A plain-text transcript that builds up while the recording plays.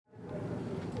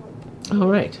All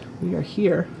right, we are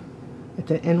here at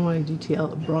the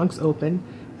NYGTL Bronx Open,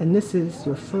 and this is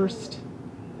your first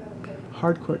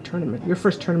hardcourt tournament, your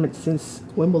first tournament since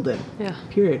Wimbledon. Yeah.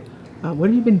 Period. What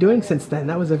have you been doing since then?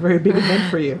 That was a very big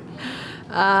event for you.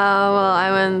 Well,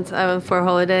 I went for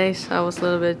holidays. I was a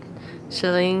little bit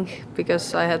chilling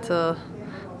because I had a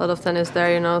lot of tennis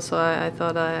there, you know. So I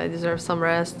thought I deserved some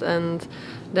rest, and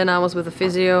then I was with the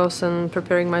physios and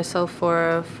preparing myself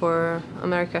for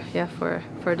America, yeah, for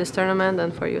this tournament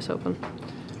and for US Open.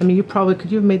 I mean,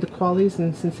 could you have made the qualies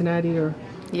in Cincinnati or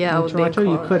yeah, in Toronto?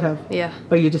 You could have. Yeah.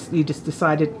 But you just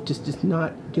decided just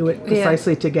not do it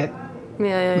precisely to get.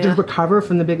 Yeah. Recover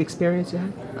from the big experience you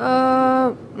had?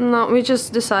 No, we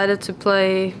just decided to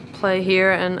play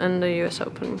here and the US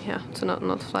Open, yeah, to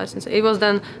not fly since it was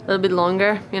then a little bit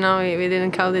longer, you know. We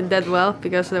didn't count it that well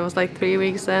because there was like 3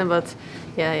 weeks then, but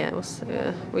yeah, it was.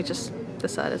 We just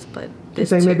decided to play this.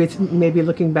 So maybe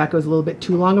looking back, it was a little bit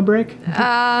too long a break.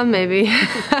 Maybe.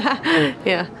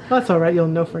 Yeah. Well, that's all right. You'll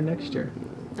know for next year.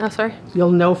 Oh, sorry.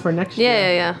 You'll know for next year.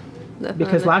 Yeah. Definitely.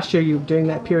 Because last year, during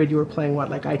that period, you were playing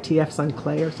what, like ITFs on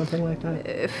clay or something like that?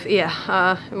 It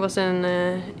was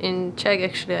in Czech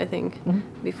actually, I think.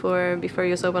 Mm-hmm. Before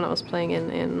US Open, I was playing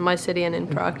in my city and in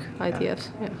Prague, ITFs.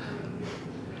 Yeah.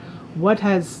 What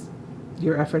has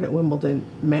your effort at Wimbledon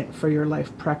meant for your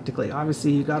life practically?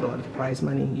 Obviously, you got a lot of prize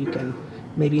money. You can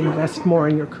maybe invest more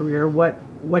in your career.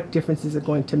 What difference is it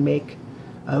going to make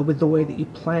with the way that you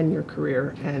plan your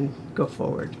career and go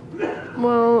forward?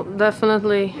 Well,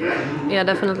 definitely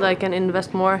I can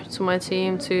invest more to my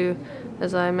team, to,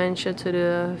 as I mentioned, to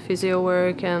the physio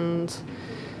work and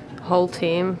whole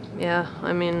team. Yeah,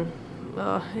 I mean,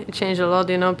 it changed a lot,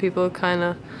 you know. People kind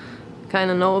of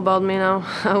know about me now,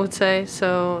 I would say.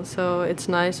 So it's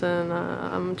nice, and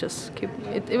I'm just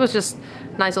it was just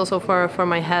nice also for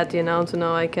my head, you know, to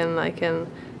know I can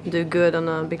do good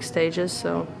on big stages.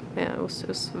 So yeah, it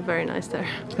was very nice there.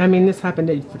 I mean, this happened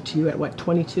to you at what,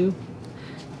 22?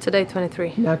 Today,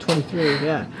 23. Now 23,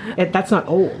 yeah. That's not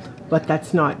old, but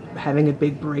that's not having a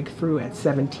big breakthrough at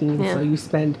 17. Yeah. So you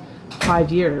spend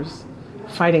 5 years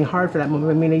fighting hard for that moment.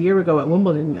 I mean, a year ago at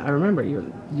Wimbledon, I remember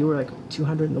you were like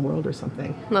 200 in the world or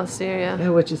something. Last year, yeah.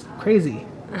 Which is crazy.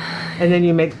 And then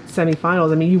you make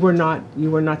semifinals. I mean, you were not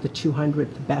the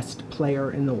 200th best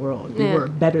player in the world. You were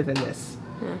better than this.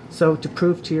 Yeah. So to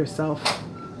prove to yourself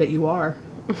that you are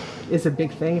is a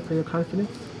big thing for your confidence.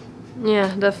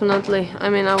 Yeah, definitely. I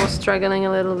mean, I was struggling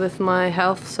a little with my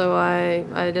health, so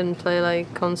I didn't play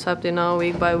like concept, you know,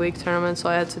 week by week tournament, so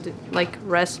I had to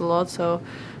rest a lot. So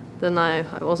then I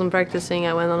wasn't practicing.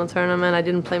 I went on a tournament. I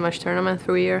didn't play much tournament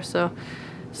through a year,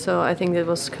 so I think it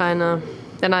was kind of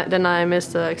then I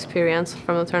missed the experience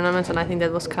from the tournament, and I think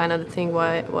that was kind of the thing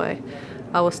why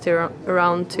I was still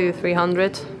around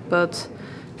 200-300. But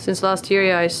since last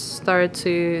year, I started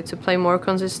to play more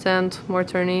consistent, more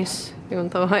tourneys, even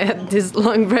though I had this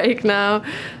long break now.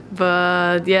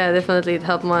 But yeah, definitely it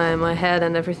helped my head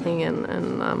and everything,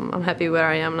 and I'm happy where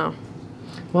I am now.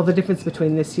 Well, the difference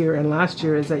between this year and last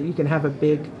year is that you can have a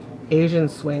big Asian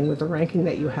swing with the ranking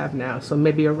that you have now. So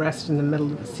maybe a rest in the middle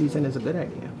of the season is a good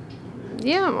idea.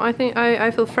 Yeah, I think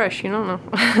I feel fresh, you know,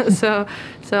 now. so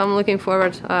I'm looking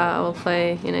forward. I will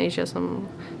play in Asia some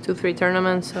 2-3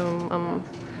 tournaments, so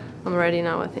I'm ready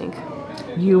now, I think.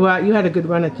 You had a good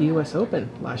run at the US Open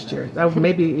last year.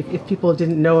 Maybe if people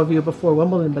didn't know of you before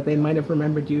Wimbledon, but they might have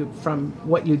remembered you from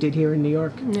what you did here in New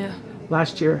York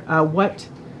last year. What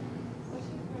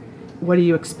are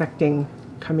you expecting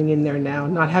coming in there now,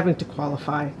 not having to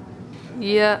qualify?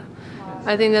 Yeah,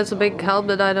 I think that's a big help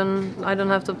that I don't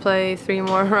have to play 3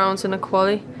 more rounds in a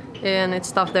quali, and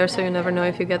it's tough there, so you never know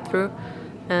if you get through.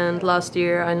 And last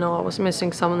year, I know I was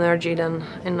missing some energy then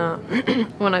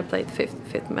when I played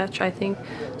fifth match, I think.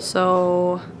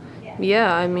 So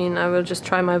yeah, I mean, I will just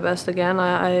try my best again.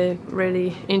 I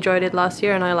really enjoyed it last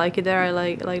year, and I like it there. I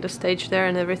like the stage there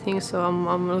and everything. So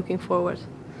I'm looking forward.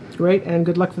 Great, and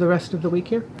good luck for the rest of the week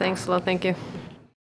here. Thanks a lot. Thank you.